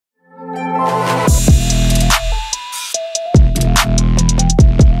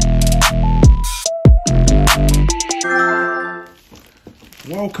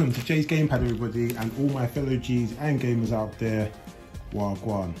Welcome to Jay's Gamepad, everybody, and all my fellow G's and gamers out there.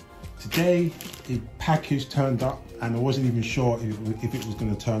 Wagwan. Today, a package turned up, and I wasn't even sure if it was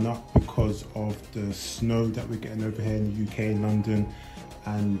going to turn up because of the snow that we're getting over here in the UK, in London,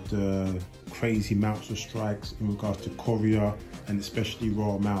 and the crazy amounts of strikes in regards to courier and especially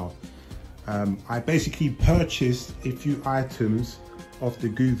Royal Mail. I basically purchased a few items off the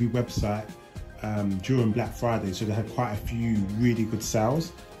Govee website during Black Friday, so they had quite a few really good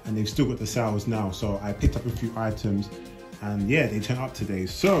sales, and they've still got the sales now. So I picked up a few items, and yeah, they turned up today.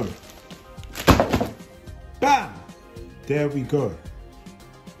 So bam, there we go.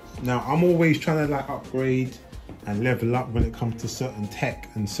 Now I'm always trying to like upgrade and level up when it comes to certain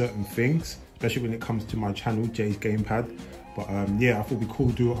tech and certain things, especially when it comes to my channel, Jay's Gamepad. But yeah, I thought it'd be cool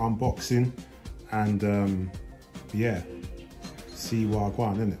to do an unboxing and yeah, see what I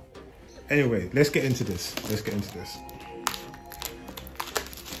want, innit? Anyway, let's get into this.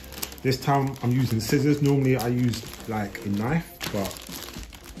 This time I'm using scissors. Normally I use like a knife, but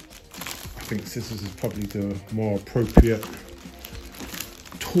I think scissors is probably the more appropriate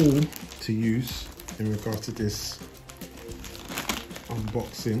tool to use in regards to this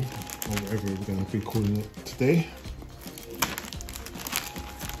unboxing, or whatever we're going to be calling it today.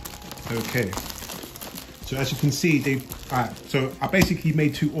 Okay, so as you can see, so I basically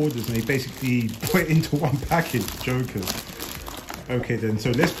made two orders and they basically put it into one package. Jokers. Okay then,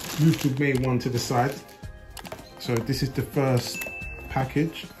 so let's move the main one to the side. So this is the first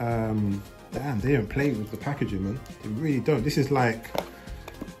package. Damn, they don't play with the packaging, man. They really don't. This is like,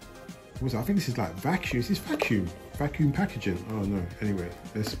 what was it? I think this is like vacuum. Is this vacuum packaging? Oh no. Anyway,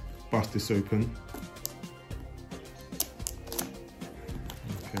 let's bust this open.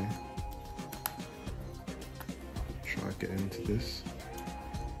 Okay. Get into this.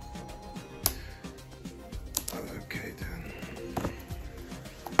 Okay then.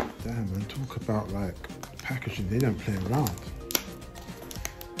 Damn man, talk about like packaging, they don't play around.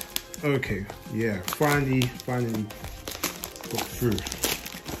 Okay, yeah, finally got through.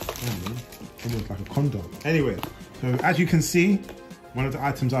 Damn man, almost like a condom. Anyway, so as you can see, one of the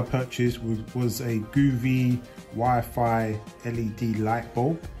items I purchased was a Govee Wi-Fi LED light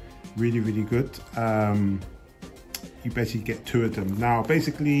bulb. Really good. You basically get two of them. Now,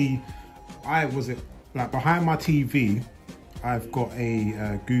 basically, like behind my TV, I've got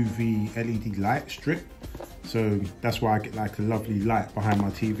a Govee LED light strip. So that's why I get like a lovely light behind my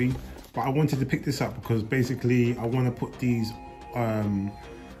TV. But I wanted to pick this up because basically I want to put these, you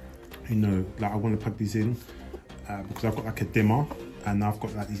know, like I want to plug these in because I've got like a dimmer and I've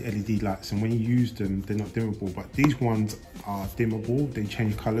got like these LED lights, and when you use them, they're not dimmable, but these ones are dimmable. They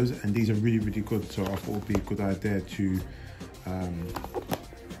change colors, and these are really good. So I thought it would be a good idea to yeah,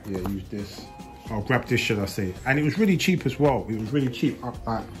 use this. I'll grab this, should I say. And it was really cheap as well. It was really cheap.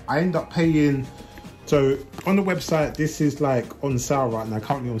 I ended up paying, so on the website, this is like on sale right now,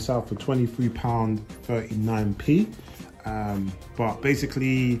 currently on sale for £23.39p. But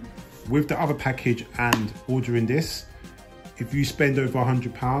basically with the other package and ordering this, if you spend over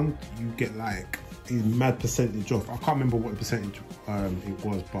 £100, you get like a mad percentage off. I can't remember what the percentage it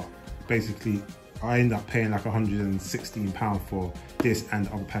was, but basically I ended up paying like £116 for this and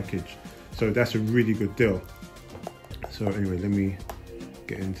the other package. So that's a really good deal. So anyway, let me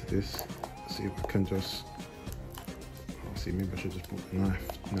get into this. See if I can just, I'll see, maybe I should just put the knife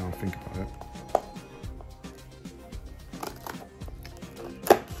now I think about it.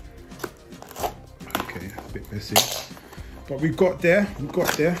 Okay, a bit messy. But we got there.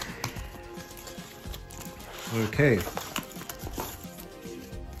 Okay.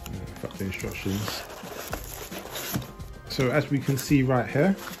 Fuck the instructions. So as we can see right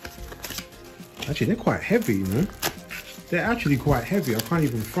here, actually they're quite heavy, you know. They're actually quite heavy. I can't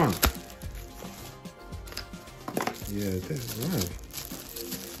even front. Yeah, that's right.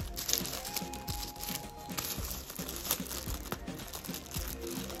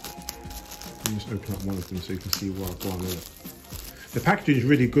 Let me just open up one of them so you can see what I've got on it. The packaging is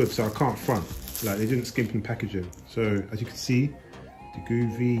really good, so I can't front. Like, they didn't skimp in packaging. So as you can see, the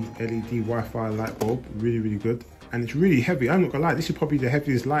Govee LED Wi-Fi light bulb, really good. And it's really heavy. I'm not gonna lie, this is probably the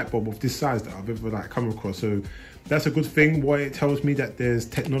heaviest light bulb of this size that I've ever like come across. So that's a good thing. What it tells me that there's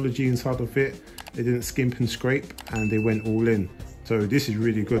technology inside of it. They didn't skimp and scrape, and they went all in. So this is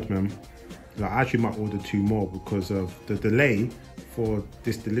really good, man. Like, I actually might order 2 more because of the delay for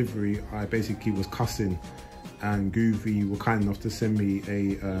this delivery. I basically was cussing, and Govee were kind enough to send me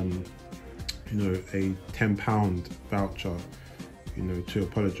a you know, a £10 voucher you know, to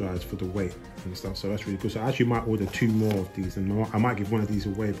apologize for the wait and stuff. So that's really good. So I actually might order 2 more of these, and I might give one of these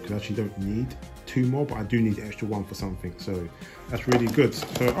away because I actually don't need 2 more, but I do need the extra one for something. So that's really good.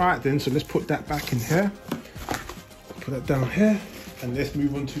 So all right then, so let's put that back in here, put that down here, and let's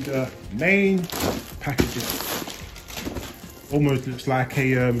move on to the main packaging. Almost looks like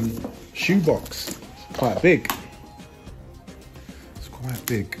a shoebox. It's quite big. It's quite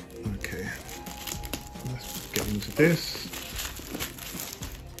big. Okay, let's get into this.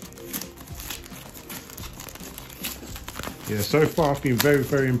 Yeah, so far I've been very,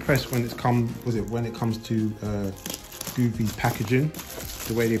 very impressed when it comes to Govee's packaging,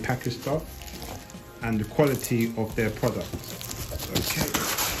 the way they package stuff, and the quality of their products. Okay.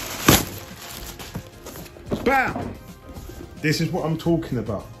 Bam! This is what I'm talking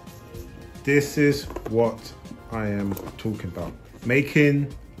about. This is what I am talking about.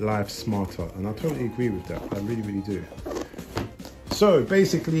 Making life smarter, and I totally agree with that. I really, really do. So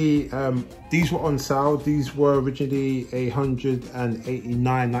basically, these were on sale. These were originally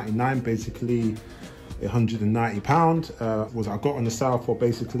 $189.99, basically £190. I got on the sale for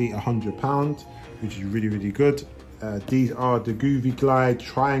basically £100, which is really, really good. These are the Govee Glide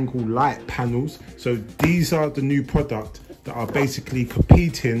Triangle Light Panels. So these are the new product that are basically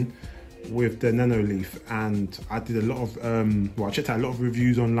competing with the Nanoleaf. And I did a lot of, I checked out a lot of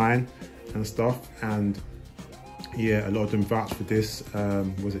reviews online and stuff, and yeah, a lot of them vouched for this.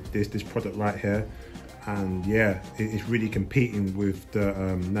 This product right here, and yeah, it's really competing with the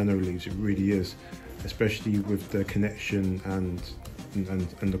Nanoleafs. It really is, especially with the connection and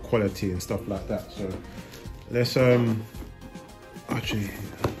the quality and stuff like that. So let's actually,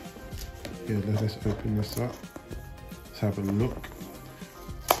 yeah, let's open this up. Let's have a look.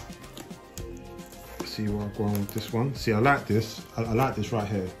 See where I'm going with this one. See, I like this. I like this right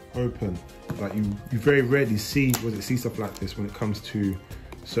here. Open. Like you very rarely see stuff like this when it comes to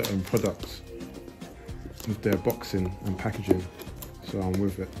certain products with their boxing and packaging. So I'm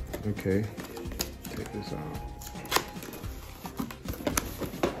with it. Okay. Take this out.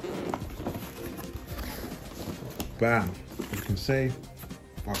 Bam. As you can say,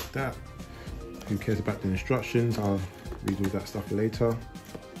 fuck that. Who cares about the instructions? I'll redo that stuff later.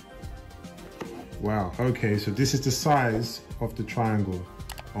 Wow, okay, so this is the size of the triangle,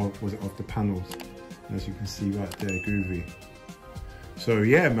 or was it of the panels? And as you can see right there, Govee. So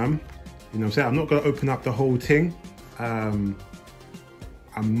yeah, man, you know what I'm saying? I'm not gonna open up the whole thing. I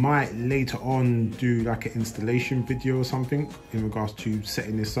might later on do like an installation video or something in regards to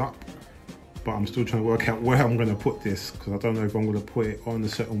setting this up, but I'm still trying to work out where I'm gonna put this, because I don't know if I'm gonna put it on a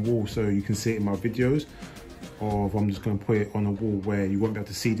certain wall so you can see it in my videos, or if I'm just gonna put it on a wall where you won't be able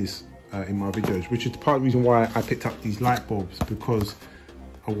to see this in my videos, which is part of the reason why I picked up these light bulbs, because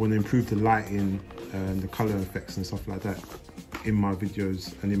I want to improve the lighting and the color effects and stuff like that in my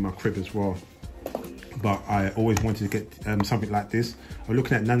videos and in my crib as well. But I always wanted to get something like this. I was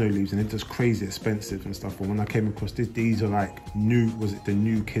looking at Nanoleafs and they're just crazy expensive and stuff, but when I came across this, these are like new, was it the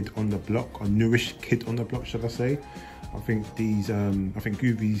new kid on the block, or newish kid on the block, should I say? I think these, I think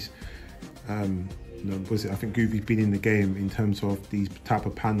Govee's, I think Govee's been in the game in terms of these type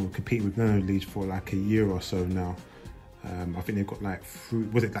of panels, competing with Nanoleafs for like a year or so now. I think they've got like,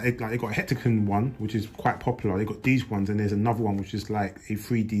 they got a hexagon one, which is quite popular. They got these ones, and there's another one which is like a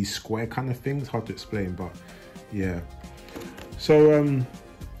 3D square kind of thing. It's hard to explain, but yeah. So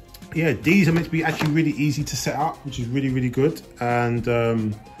yeah, these are meant to be actually really easy to set up, which is really, really good.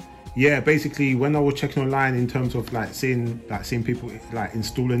 And yeah, basically when I was checking online in terms of like seeing people like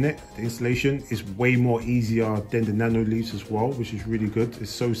installing it, the installation is way more easier than the Nanoleafs as well, which is really good. It's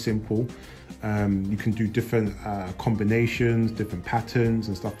so simple. You can do different combinations, different patterns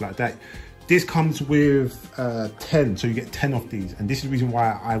and stuff like that. This comes with 10, so you get 10 of these, and this is the reason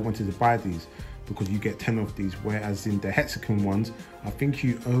why I wanted to buy these, because you get 10 of these, whereas in the hexagon ones, I think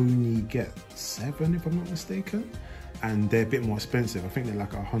you only get 7 if I'm not mistaken. And they're a bit more expensive. I think they're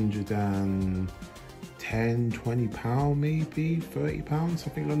like £110, £20 maybe, £30,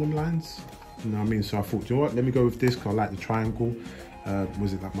 something along them lines. You know what I mean? So I thought, you know what, let me go with this, because I like the triangle.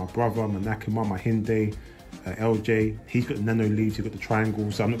 Was it like my brother, my Nakima, my Hinde, LJ, he's got the Nanoleafs, he's got the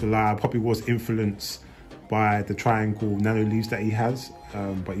triangle. So I'm not gonna lie, I probably was influenced by the triangle Nanoleafs that he has.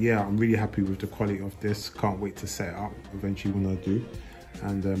 But yeah, I'm really happy with the quality of this. Can't wait to set it up eventually when I do.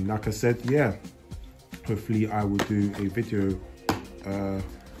 And like I said, yeah, hopefully I will do a video,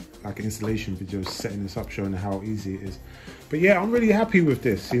 like an installation video, setting this up, showing how easy it is. But yeah, I'm really happy with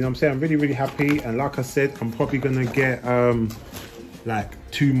this, you know what I'm saying? I'm really, really happy. And like I said, I'm probably gonna get like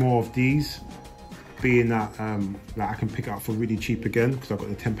 2 more of these, being that like I can pick it up for really cheap again because I got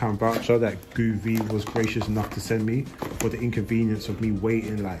the £10 voucher that Govee was gracious enough to send me for the inconvenience of me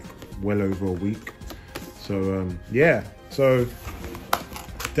waiting like well over a week. So yeah, so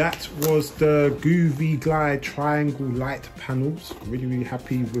that was the Govee Glide triangle light panels. Really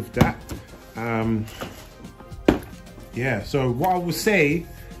happy with that. Yeah, so what I will say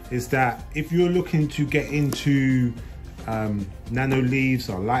is that if you're looking to get into Nanoleafs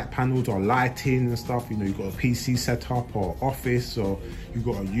or light panels or lighting and stuff, you know, you've got a PC setup or office, or you've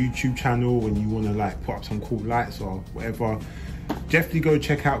got a YouTube channel and you want to like put up some cool lights or whatever, definitely go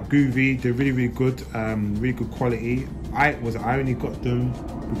check out Govee. They're really good, really good quality. I only got them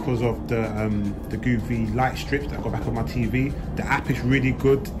because of the Govee light strips that I got back on my TV. The app is really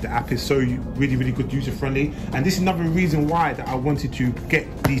good. The app is so really good, user friendly, and this is another reason why that I wanted to get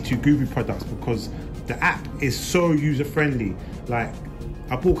these two Govee products, because the app is so user friendly. Like,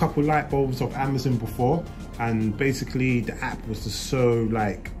 I bought a couple light bulbs off Amazon before, and basically the app was just so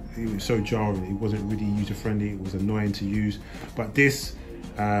like, it was so jarring. It wasn't really user friendly. It was annoying to use. But this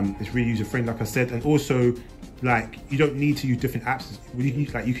is really user friendly, like I said, and also like you don't need to use different apps.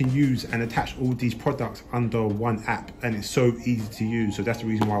 Like you can use and attach all these products under one app, and it's so easy to use. So that's the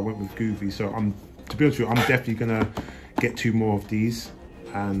reason why I went with Govee. So to be honest with you, I'm definitely gonna get 2 more of these,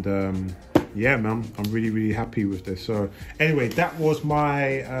 and yeah, man, I'm really happy with this. So anyway, that was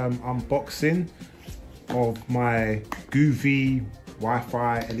my unboxing of my Govee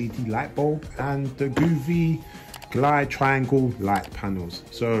Wi-Fi LED light bulb and the Govee Glide triangle light panels.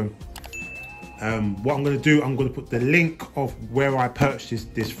 So what I'm going to do, I'm going to put the link of where I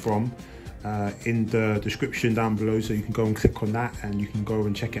purchased this from in the description down below, so you can go and click on that and you can go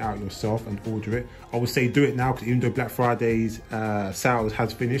and check it out yourself and order it. I would say do it now, because even though Black Friday's sales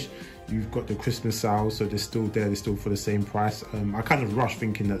has finished, you've got the Christmas sales, so they're still there, they're still for the same price. I kind of rushed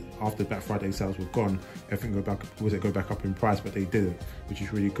thinking that after Black Friday sales were gone, everything go back up in price, but they didn't, which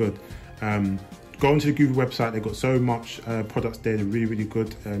is really good. Go onto the Govee website, they've got so much products there, they're really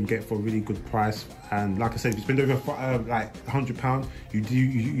good, get it for a really good price. And like I said, if you spend over like £100,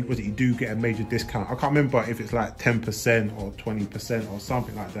 you do get a major discount. I can't remember if it's like 10% or 20% or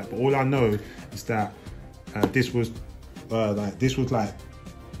something like that, but all I know is that this was like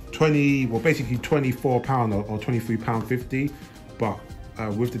 20, well basically £24 or £23.50, but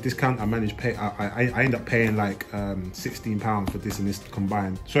with the discount I managed to pay, I end up paying like £16 for this and this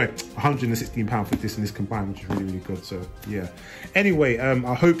combined. Sorry, £116 for this and this combined, which is really good. So yeah, anyway,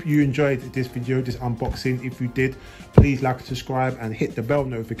 I hope you enjoyed this video, this unboxing. If you did, please like and subscribe and hit the bell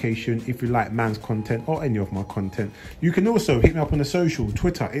notification if you like man's content or any of my content. You can also hit me up on the social,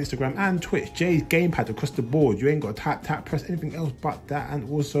 Twitter, Instagram and Twitch, Jay's Gamepad across the board. You ain't got to tap press anything else but that. And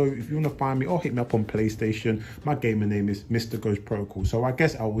also, if you want to find me or hit me up on PlayStation, my gamer name is MrGhostProtocol. So I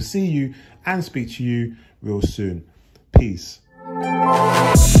guess I will see you and speak to you real soon. Peace.